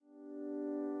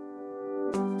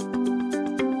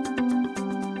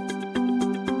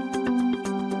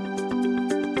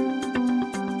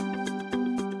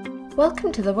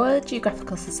Welcome to the Royal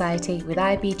Geographical Society with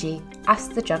IBG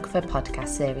Ask the Geographer podcast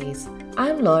series.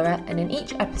 I'm Laura, and in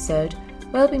each episode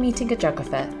we'll be meeting a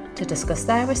geographer to discuss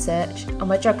their research and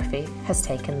where geography has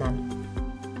taken them.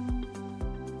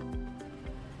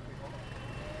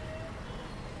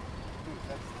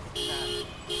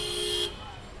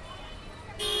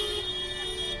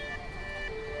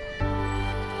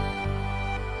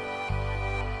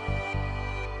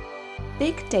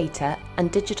 Big data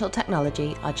and digital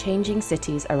technology are changing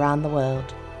cities around the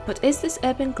world. But is this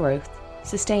urban growth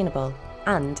sustainable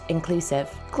and inclusive?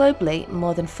 Globally,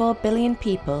 more than 4 billion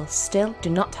people still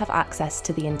do not have access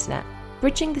to the internet.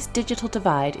 Bridging this digital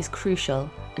divide is crucial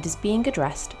and is being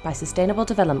addressed by Sustainable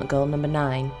Development Goal number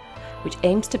 9, which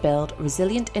aims to build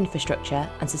resilient infrastructure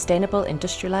and sustainable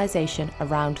industrialisation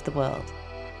around the world.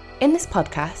 In this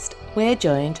podcast, we're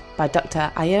joined by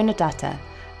Dr. Iona Datta,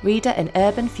 Reader in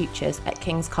Urban Futures at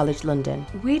King's College London.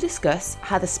 We discuss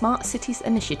how the Smart Cities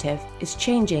initiative is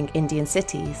changing Indian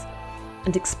cities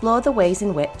and explore the ways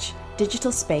in which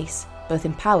digital space both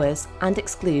empowers and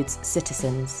excludes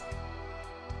citizens.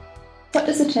 What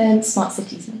does the term smart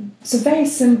cities mean? So very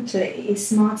simply,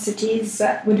 smart cities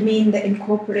would mean the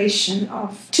incorporation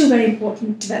of two very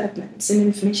important developments in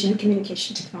information and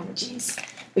communication technologies,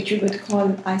 which we would call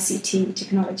ICT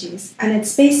technologies. And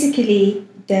it's basically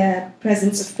the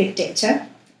presence of big data,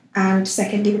 and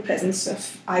secondly, the presence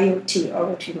of IoT, or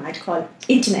what we might call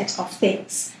Internet of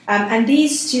Things. And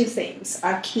these two things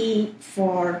are key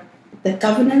for the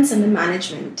governance and the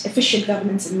management, efficient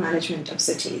governance and management of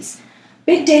cities.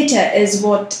 Big data is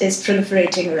what is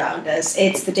proliferating around us.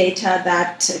 It's the data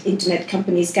that internet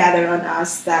companies gather on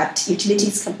us, that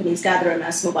utilities companies gather on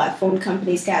us, mobile phone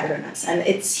companies gather on us, and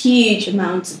it's huge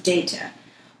amounts of data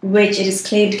which it is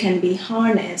claimed can be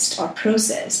harnessed or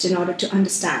processed in order to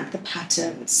understand the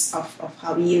patterns of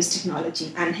how we use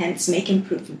technology and hence make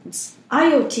improvements.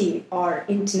 IoT, or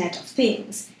Internet of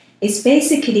Things, is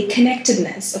basically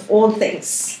connectedness of all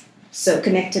things. So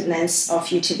connectedness of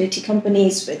utility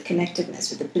companies with connectedness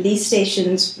with the police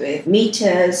stations, with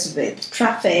meters, with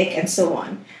traffic, and so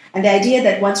on. And the idea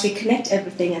that once we connect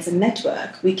everything as a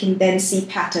network, we can then see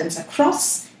patterns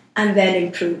across and then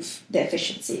improve the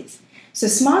efficiencies. So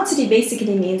smart city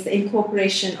basically means the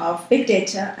incorporation of big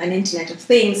data and Internet of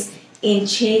Things in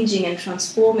changing and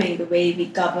transforming the way we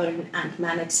govern and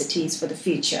manage cities for the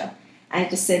future. And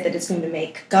it is said that it's going to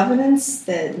make governance,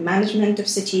 the management of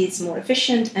cities more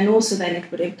efficient, and also then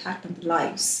it would impact on the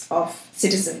lives of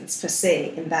citizens per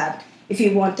se, in that if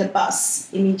you want a bus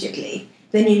immediately,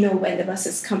 then you know when the bus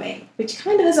is coming, which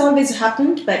kind of has always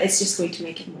happened, but it's just going to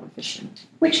make it more efficient.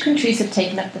 Which countries have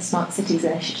taken up the Smart Cities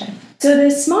initiative? So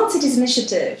the Smart Cities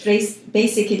initiative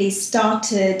basically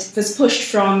was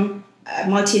pushed from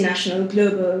multinational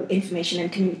global information and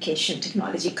communication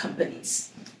technology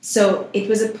companies. So it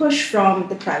was a push from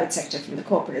the private sector, from the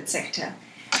corporate sector.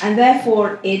 And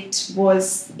therefore, it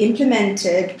was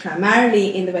implemented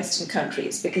primarily in the Western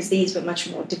countries because these were much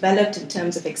more developed in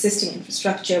terms of existing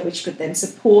infrastructure, which could then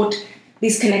support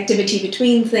this connectivity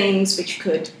between things, which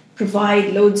could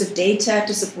provide loads of data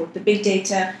to support the big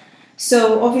data.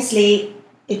 So obviously,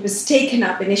 it was taken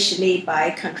up initially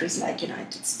by countries like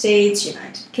United States,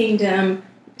 United Kingdom,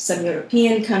 some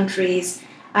European countries.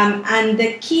 And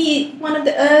one of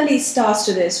the early starts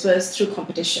to this was through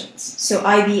competitions. So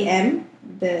IBM,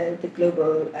 the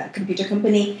global computer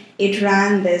company, it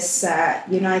ran this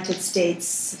United States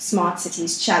Smart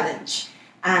Cities Challenge.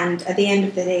 And at the end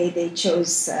of the day, they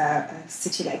chose a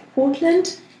city like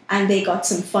Portland, and they got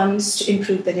some funds to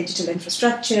improve the digital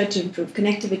infrastructure, to improve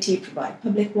connectivity, provide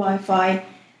public Wi-Fi.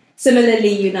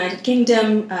 Similarly, United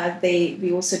Kingdom,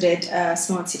 we also did a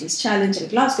Smart Cities Challenge, and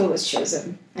Glasgow was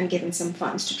chosen and given some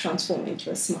funds to transform into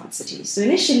a smart city. So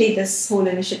initially, this whole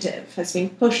initiative has been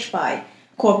pushed by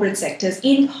corporate sectors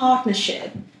in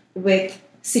partnership with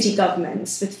city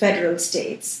governments, with federal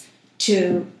states,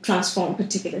 to transform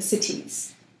particular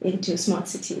cities into smart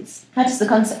cities. How does the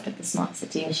concept of the Smart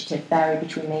City initiative vary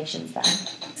between nations then?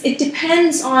 It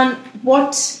depends on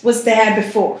what was there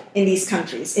before in these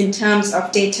countries in terms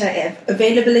of data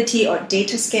availability or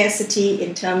data scarcity,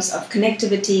 in terms of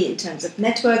connectivity, in terms of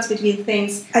networks between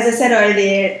things. As I said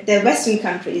earlier, the Western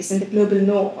countries in the global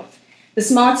north, the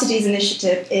Smart Cities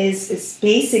initiative is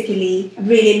basically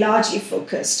really largely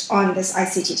focused on this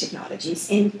ICT technologies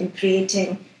in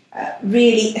creating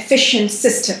really efficient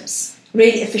systems,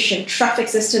 really efficient traffic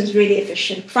systems, really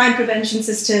efficient crime prevention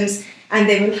systems, and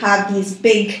they will have these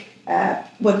big,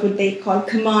 what would they call,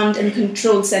 command and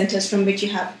control centers from which you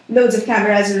have loads of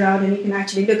cameras around and you can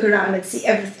actually look around and see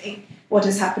everything what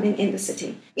is happening in the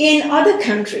city. In other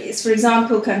countries, for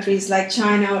example, countries like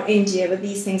China or India, where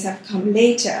these things have come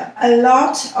later, a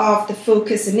lot of the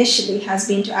focus initially has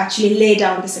been to actually lay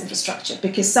down this infrastructure,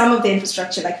 because some of the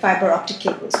infrastructure, like fiber optic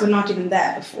cables, were not even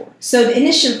there before. So the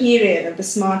initial period of the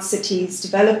smart cities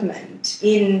development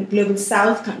in global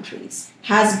south countries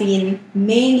has been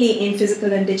mainly in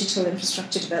physical and digital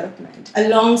infrastructure development,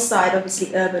 alongside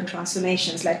obviously urban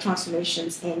transformations, like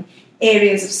transformations in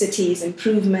areas of cities,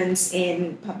 improvements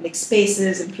in public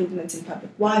spaces, improvements in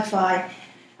public Wi-Fi,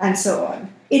 and so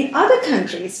on. In other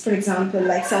countries, for example,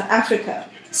 like South Africa,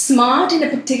 smart in a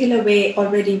particular way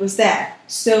already was there.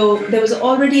 So there was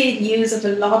already a use of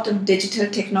a lot of digital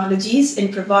technologies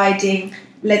in providing,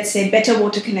 let's say, better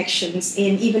water connections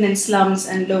even in slums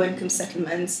and low-income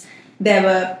settlements. There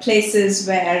were places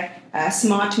where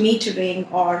smart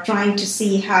metering, or trying to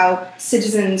see how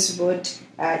citizens would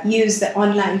use the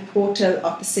online portal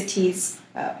of the cities,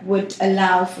 would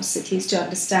allow for cities to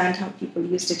understand how people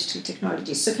use digital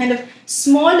technologies. So kind of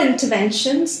small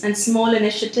interventions and small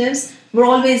initiatives were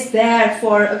always there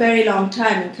for a very long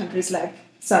time in countries like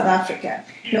South Africa.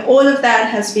 Now, all of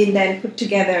that has been then put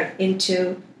together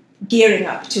into gearing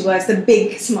up towards the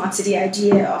big smart city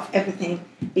idea of everything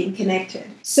being connected.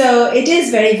 So it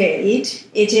is very varied.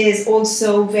 It is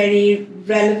also very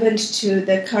relevant to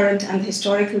the current and the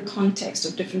historical context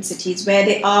of different cities, where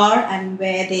they are and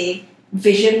where they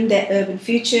vision their urban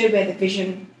future, where they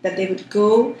vision that they would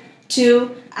go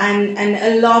to. And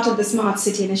a lot of the smart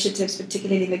city initiatives,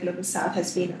 particularly in the global south,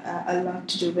 has been a lot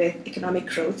to do with economic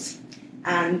growth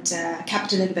and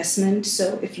capital investment.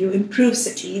 So if you improve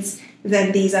cities,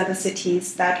 then these are the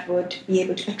cities that would be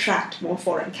able to attract more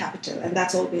foreign capital. And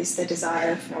that's always the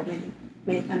desire for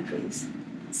many countries.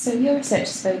 So your research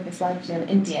is focused largely on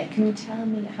India. Can you tell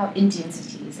me how Indian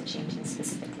cities are changing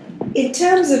specifically? In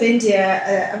terms of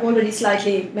India, I've already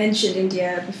slightly mentioned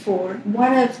India before.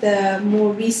 One of the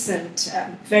more recent,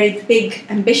 very big,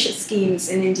 ambitious schemes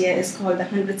in India is called the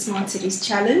 100 Smart Cities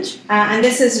Challenge. And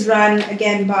this is run,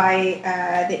 again,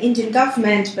 by the Indian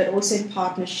government, but also in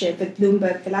partnership with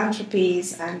Bloomberg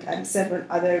Philanthropies and several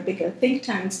other bigger think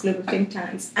tanks, global think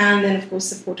tanks, and then, of course,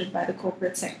 supported by the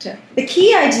corporate sector. The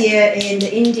key idea in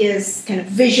India's kind of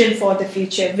vision for the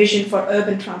future, vision for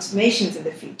urban transformations in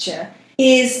the future,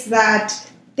 is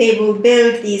that they will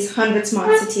build these 100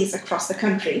 smart cities across the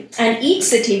country. And each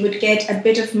city would get a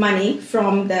bit of money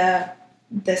from the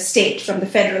state, from the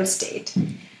federal state.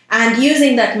 And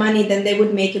using that money, then they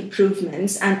would make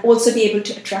improvements and also be able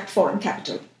to attract foreign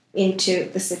capital into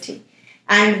the city.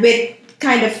 And with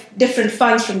kind of different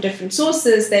funds from different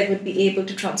sources, they would be able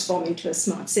to transform into a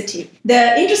smart city.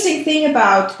 The interesting thing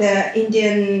about the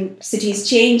Indian cities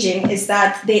changing is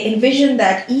that they envision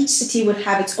that each city would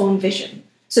have its own vision.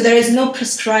 So there is no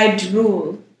prescribed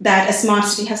rule that a smart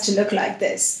city has to look like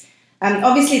this.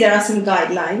 Obviously, there are some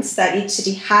guidelines that each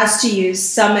city has to use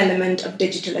some element of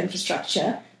digital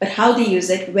infrastructure, but how they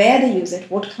use it, where they use it,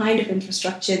 what kind of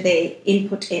infrastructure they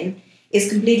input in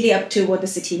is completely up to what the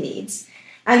city needs.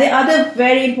 And the other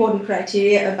very important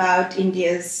criteria about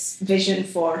India's vision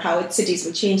for how its cities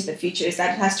will change in the future is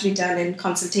that it has to be done in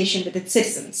consultation with its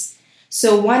citizens.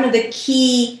 So one of the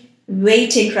key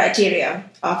weighting criteria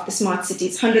of the Smart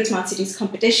Cities, 100 Smart Cities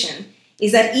competition,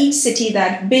 is that each city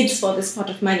that bids for this pot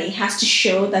of money has to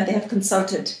show that they have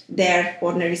consulted their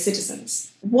ordinary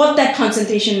citizens. What that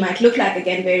consultation might look like,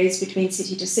 again, varies between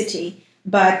city to city.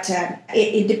 But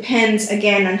it depends,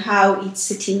 again, on how each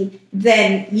city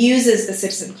then uses the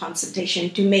citizen consultation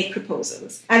to make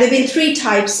proposals. And there have been three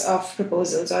types of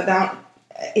proposals, or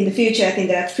in the future, I think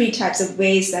there are three types of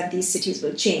ways that these cities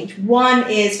will change. One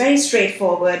is very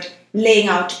straightforward, laying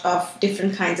out of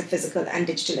different kinds of physical and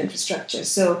digital infrastructure.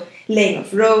 So laying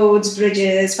of roads,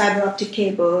 bridges, fiber optic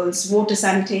cables, water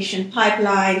sanitation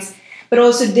pipelines, but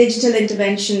also digital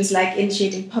interventions like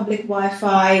initiating public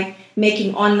Wi-Fi,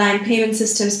 making online payment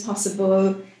systems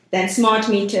possible, then smart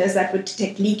meters that would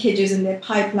detect leakages in their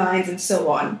pipelines, and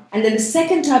so on. And then the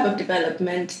second type of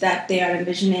development that they are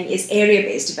envisioning is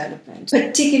area-based development.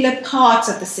 Particular parts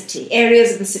of the city,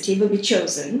 areas of the city will be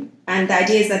chosen, and the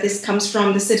idea is that this comes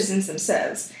from the citizens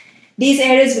themselves. These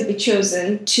areas will be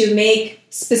chosen to make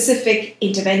specific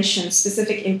interventions,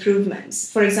 specific improvements.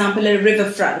 For example, a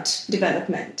riverfront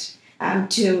development,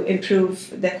 to improve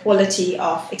the quality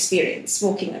of experience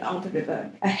walking along the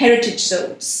river. Heritage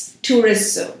zones,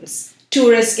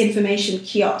 tourist information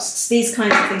kiosks, these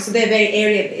kinds of things. So they're very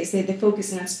area-based. They're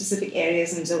focusing on specific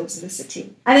areas and zones in the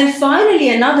city. And then finally,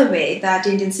 another way that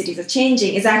Indian cities are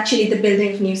changing is actually the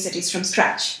building of new cities from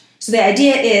scratch. So the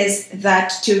idea is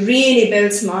that to really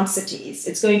build smart cities,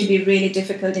 it's going to be really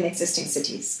difficult in existing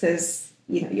cities because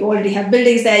you already have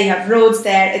buildings there, you have roads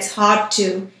there. It's hard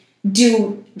to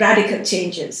do radical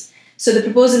changes. So the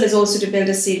proposal is also to build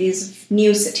a series of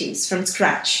new cities from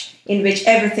scratch, in which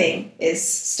everything is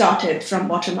started from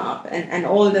bottom up and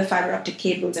all the fiber optic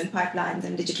cables and pipelines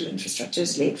and digital infrastructure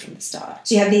is laid from the start.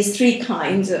 So you have these three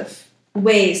kinds of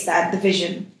ways that the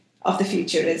vision of the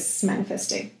future is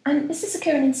manifesting. And is this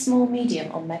occurring in small,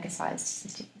 medium or mega-sized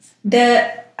cities?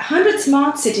 The 100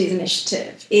 Smart Cities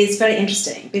initiative is very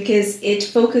interesting because it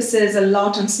focuses a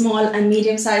lot on small and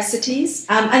medium-sized cities.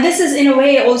 And this is in a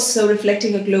way also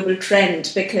reflecting a global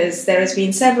trend because there has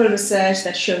been several research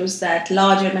that shows that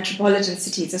larger metropolitan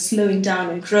cities are slowing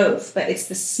down in growth, but it's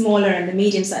the smaller and the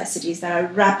medium-sized cities that are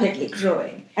rapidly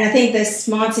growing. And I think the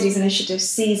Smart Cities initiative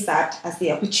sees that as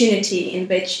the opportunity in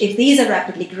which if these are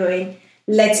rapidly growing,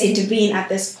 let's intervene at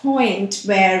this point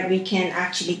where we can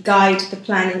actually guide the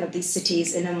planning of these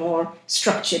cities in a more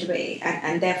structured way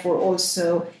and therefore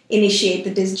also initiate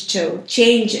the digital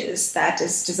changes that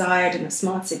is desired in a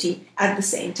smart city at the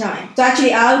same time. So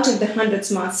actually out of the 100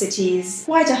 smart cities,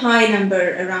 quite a high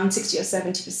number, around 60 or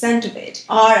 70% of it,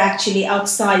 are actually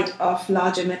outside of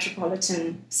larger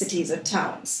metropolitan cities or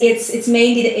towns. It's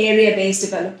mainly the area-based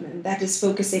development that is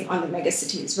focusing on the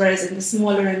megacities, whereas in the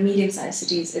smaller and medium-sized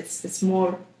cities, it's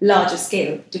more larger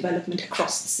scale development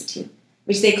across the city,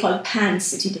 which they call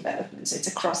pan-city development, so it's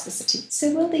across the city.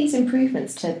 So will these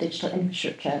improvements to digital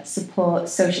infrastructure support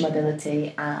social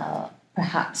mobility and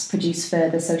perhaps produce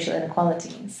further social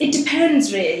inequalities? It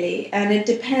depends really, and it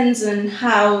depends on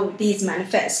how these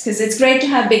manifest, because it's great to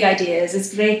have big ideas,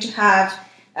 it's great to have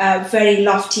very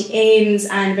lofty aims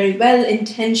and very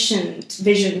well-intentioned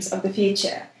visions of the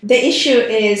future. The issue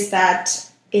is that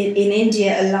in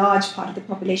India, a large part of the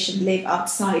population live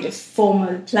outside of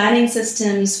formal planning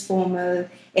systems, formal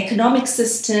economic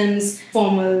systems,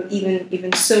 formal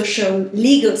even social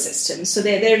legal systems. So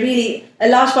they're really, a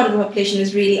large part of the population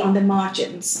is really on the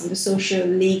margins, on the social,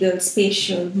 legal,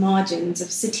 spatial margins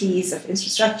of cities, of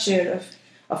infrastructure,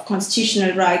 of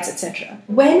constitutional rights, etc.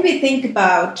 When we think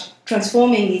about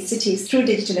transforming these cities through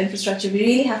digital infrastructure, we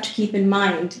really have to keep in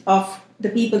mind of the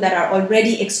people that are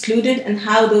already excluded and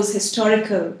how those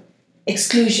historical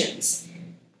exclusions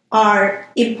are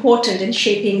important in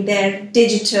shaping their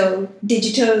digital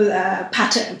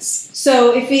patterns.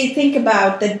 So if we think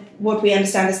about what we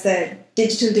understand as the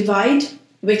digital divide,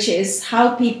 which is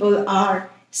how people are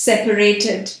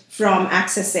separated from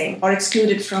accessing or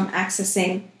excluded from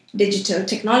accessing digital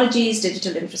technologies,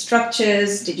 digital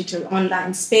infrastructures, digital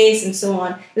online space, and so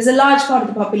on. There's a large part of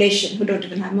the population who don't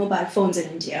even have mobile phones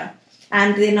in India,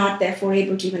 and they're not therefore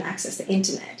able to even access the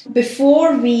internet.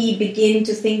 Before we begin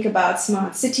to think about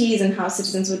smart cities and how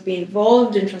citizens would be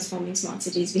involved in transforming smart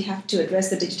cities, we have to address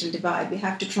the digital divide. We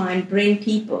have to try and bring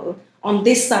people on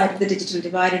this side of the digital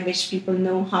divide in which people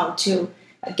know how to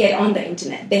get on the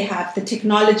internet. They have the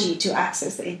technology to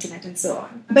access the internet and so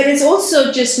on. But it's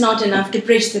also just not enough to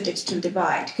bridge the digital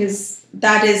divide, because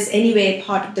that is anyway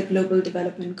part of the global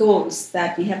development goals,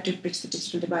 that we have to bridge the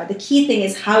digital divide. The key thing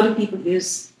is, how do people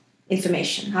use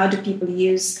information? How do people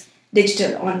use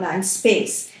digital online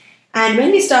space? And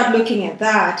when we start looking at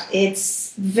that,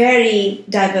 it's very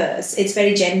diverse. It's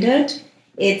very gendered.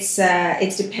 It's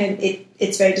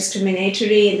very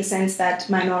discriminatory in the sense that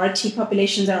minority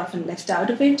populations are often left out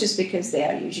of it just because they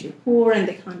are usually poor and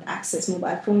they can't access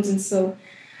mobile phones and so.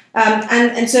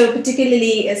 And so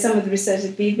particularly some of the research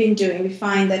that we've been doing, we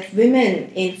find that women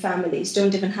in families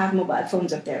don't even have mobile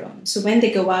phones of their own. So when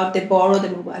they go out, they borrow the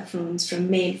mobile phones from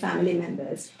male family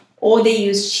members, or they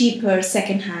use cheaper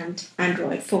second-hand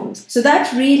Android phones. So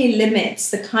that really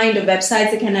limits the kind of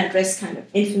websites they can address, kind of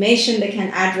information they can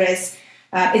address.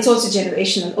 It's also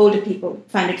generational. Older people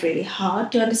find it really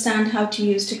hard to understand how to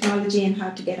use technology and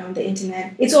how to get on the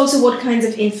internet. It's also what kinds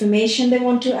of information they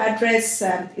want to address,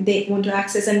 they want to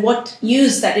access, and what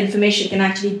use that information can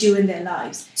actually do in their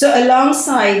lives. So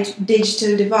alongside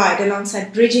digital divide,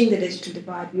 alongside bridging the digital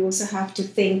divide, we also have to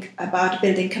think about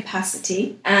building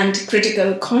capacity and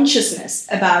critical consciousness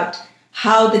about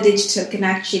how the digital can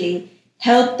actually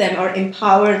help them or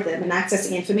empower them in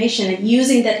accessing information and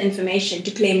using that information to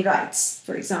claim rights,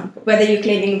 for example. Whether you're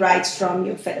claiming rights from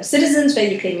your fellow citizens, whether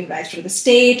you're claiming rights from the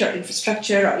state or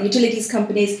infrastructure or utilities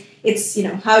companies, it's,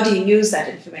 how do you use that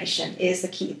information is the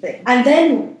key thing. And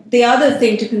then the other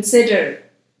thing to consider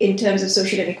in terms of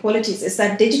social inequalities is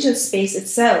that digital space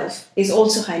itself is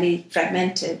also highly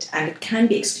fragmented and it can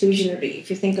be exclusionary. If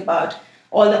you think about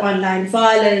all the online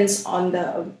violence, on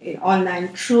the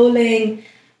online trolling,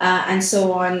 and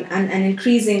so on, and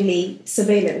increasingly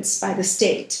surveillance by the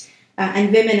state.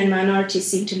 And women and minorities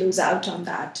seem to lose out on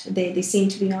that. They seem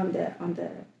to be on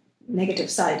the negative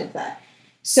side of that.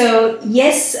 So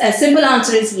yes, a simple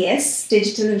answer is yes,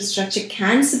 digital infrastructure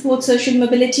can support social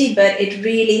mobility, but it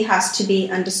really has to be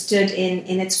understood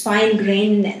in its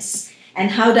fine-grainedness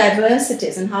and how diverse it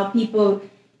is and how people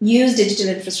use digital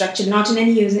infrastructure, not in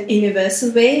any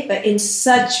universal way, but in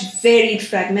such varied,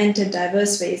 fragmented,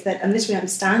 diverse ways that unless we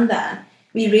understand that,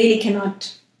 we really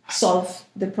cannot solve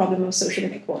the problem of social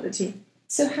inequality.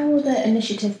 So how will the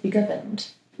initiative be governed?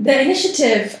 The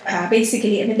initiative,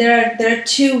 basically, there are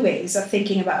two ways of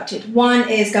thinking about it. One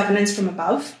is governance from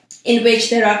above, in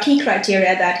which there are key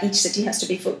criteria that each city has to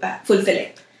be fulfilling.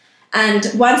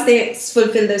 And once they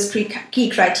fulfill those key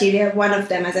criteria, one of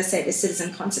them, as I said, is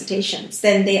citizen consultations.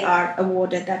 Then they are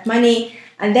awarded that money,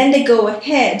 and then they go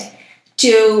ahead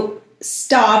to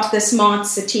start the Smart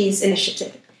Cities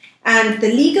initiative. And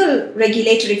the legal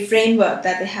regulatory framework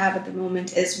that they have at the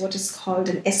moment is what is called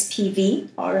an SPV,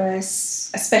 or a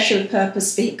special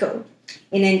purpose vehicle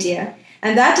in India.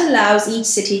 And that allows each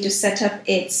city to set up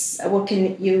its, what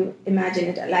can you imagine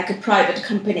it, like a private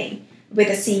company with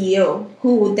a CEO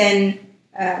who then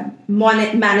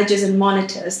manages and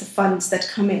monitors the funds that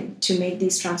come in to make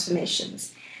these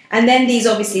transformations. And then these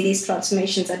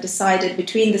transformations are decided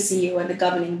between the CEO and the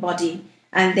governing body.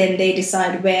 And then they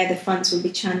decide where the funds will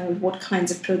be channeled, what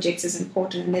kinds of projects is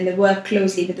important. And then they work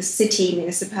closely with the city,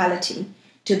 municipality,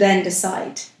 to then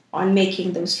decide on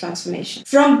making those transformations.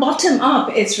 From bottom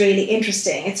up, it's really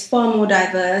interesting. It's far more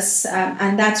diverse.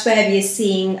 And that's where we are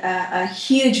seeing a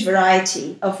huge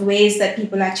variety of ways that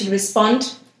people actually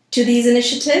respond to these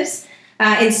initiatives.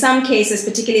 In some cases,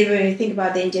 particularly when we think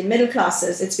about the Indian middle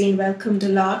classes, it's been welcomed a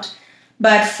lot.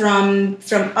 But from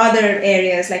other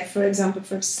areas, like, for example,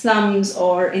 from slums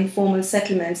or informal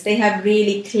settlements, they have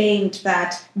really claimed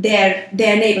that their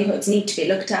neighborhoods need to be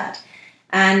looked at.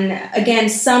 And again,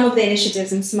 some of the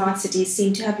initiatives in smart cities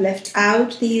seem to have left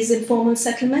out these informal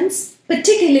settlements,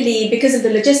 particularly because of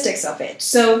the logistics of it.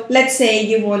 So let's say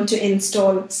you want to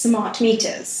install smart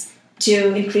meters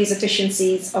to increase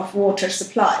efficiencies of water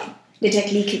supply, detect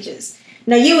leakages.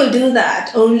 Now, you will do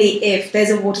that only if there's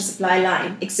a water supply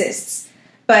line exists.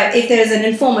 But if there is an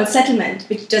informal settlement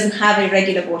which doesn't have a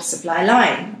regular water supply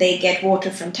line, they get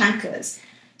water from tankers.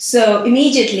 So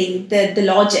immediately the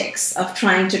logics of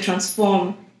trying to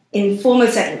transform informal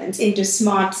settlements into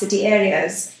smart city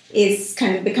areas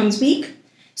becomes weak.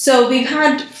 So we've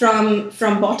had from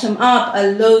bottom up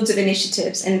loads of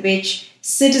initiatives in which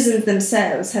citizens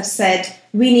themselves have said,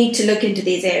 we need to look into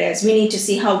these areas. We need to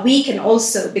see how we can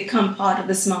also become part of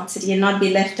the smart city and not be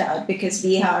left out because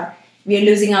we are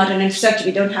losing out on infrastructure.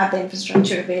 We don't have the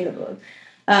infrastructure available.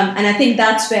 And I think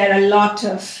that's where a lot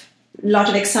of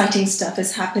exciting stuff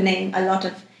is happening, a lot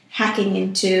of hacking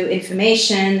into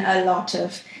information, a lot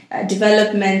of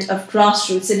development of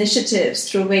grassroots initiatives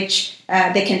through which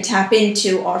they can tap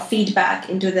into or feedback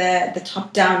into the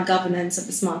top-down governance of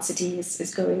the smart cities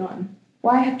is going on.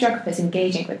 Why have geographers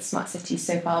engaging with smart cities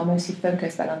so far mostly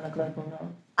focused on the global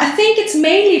north? I think it's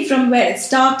mainly from where it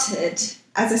started.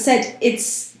 As I said,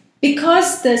 it's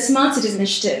because the Smart Cities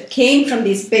Initiative came from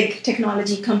these big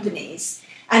technology companies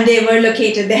and they were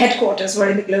located, the headquarters were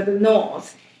in the global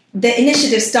north. The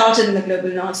initiative started in the global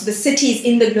north. So the cities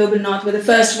in the global north were the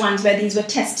first ones where these were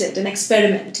tested and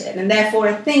experimented. And therefore,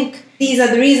 I think these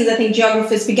are the reasons I think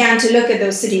geographers began to look at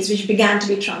those cities which began to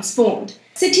be transformed.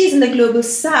 Cities in the global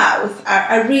south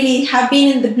are really have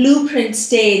been in the blueprint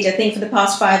stage, I think, for the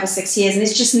past 5 or 6 years. And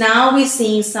it's just now we're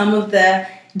seeing some of the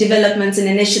developments and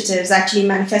initiatives actually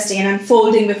manifesting and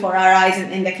unfolding before our eyes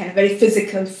in their kind of very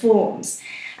physical forms.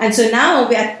 And so now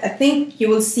I think you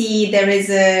will see there is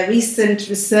a recent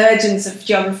resurgence of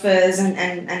geographers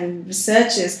and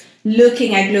researchers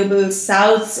looking at global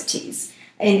south cities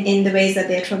in the ways that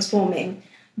they're transforming.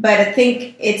 But I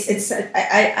think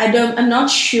I'm not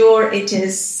sure it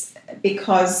is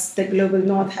because the global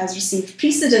north has received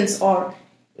precedence, or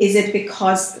is it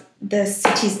because the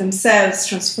cities themselves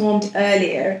transformed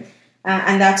earlier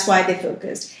and that's why they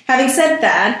focused. Having said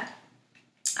that,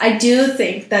 I do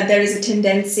think that there is a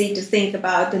tendency to think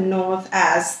about the north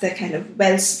as the kind of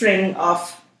wellspring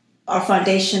of or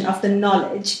foundation of the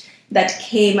knowledge that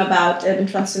came about urban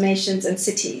transformations and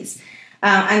cities.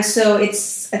 And so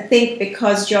it's, I think,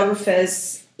 because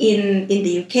geographers in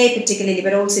the UK particularly,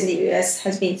 but also in the US,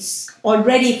 has been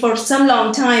already for some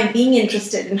long time being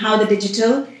interested in how the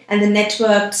digital and the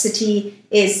networked city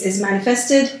is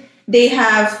manifested. They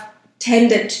have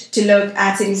tended to look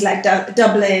at cities like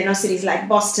Dublin or cities like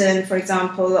Boston, for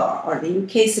example, or the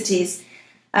UK cities,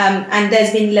 and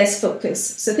there's been less focus.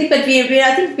 So I think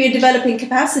we're developing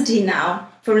capacity now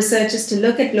for researchers to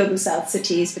look at global south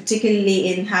cities,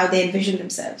 particularly in how they envision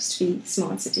themselves to be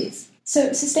smart cities. So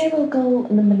sustainable goal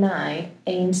number 9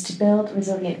 aims to build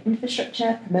resilient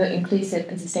infrastructure, promote inclusive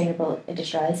and sustainable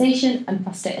industrialisation and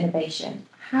foster innovation.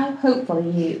 How hopeful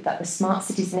are you that the Smart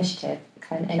Cities Initiative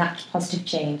can enact positive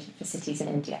change for cities in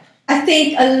India? I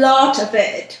think a lot of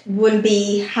it will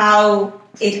be how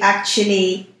it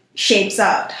actually shapes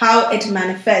out, how it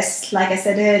manifests, like I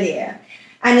said earlier.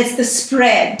 And it's the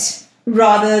spread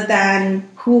rather than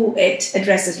who it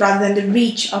addresses, rather than the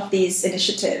reach of these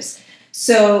initiatives.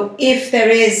 So if there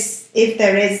is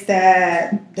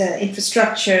the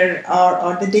infrastructure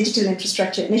or the digital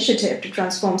infrastructure initiative to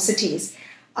transform cities,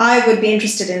 I would be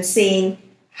interested in seeing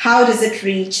how does it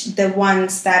reach the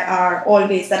ones that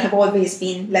have always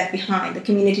been left behind, the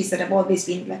communities that have always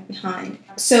been left behind.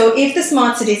 So if the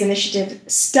Smart Cities Initiative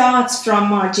starts from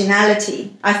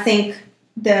marginality, I think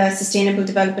the Sustainable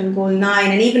Development Goal 9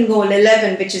 and even Goal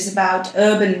 11, which is about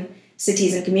urban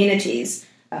cities and communities,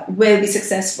 will be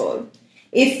successful.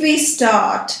 If we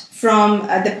start from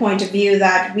the point of view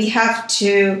that we have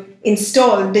to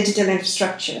install digital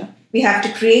infrastructure, we have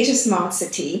to create a smart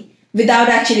city without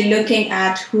actually looking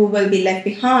at who will be left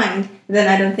behind, then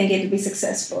I don't think it will be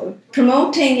successful.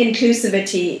 Promoting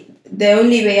inclusivity, the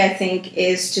only way I think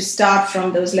is to start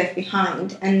from those left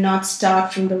behind and not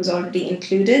start from those already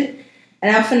included.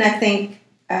 And often I think,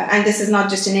 and this is not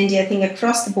just in India, I think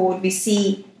across the board, we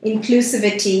see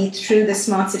inclusivity through the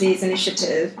Smart Cities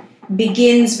Initiative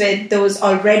begins with those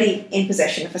already in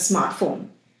possession of a smartphone,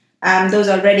 those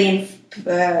already in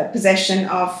possession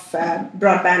of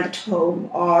broadband at home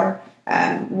or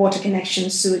water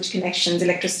connections, sewage connections,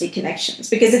 electricity connections,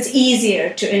 because it's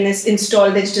easier to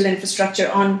install digital infrastructure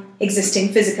on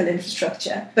existing physical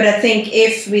infrastructure. But I think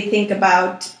if we think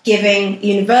about giving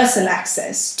universal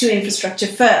access to infrastructure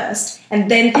first and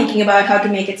then thinking about how to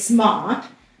make it smart,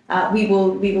 we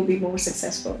will be more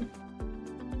successful.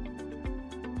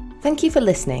 Thank you for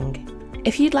listening.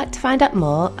 If you'd like to find out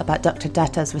more about Dr.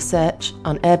 Datta's research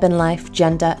on urban life,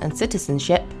 gender and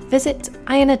citizenship, visit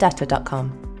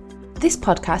ayanadatta.com. This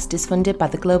podcast is funded by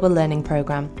the Global Learning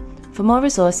Programme. For more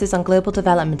resources on global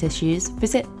development issues,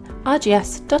 visit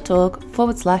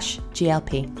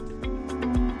rgs.org/GLP.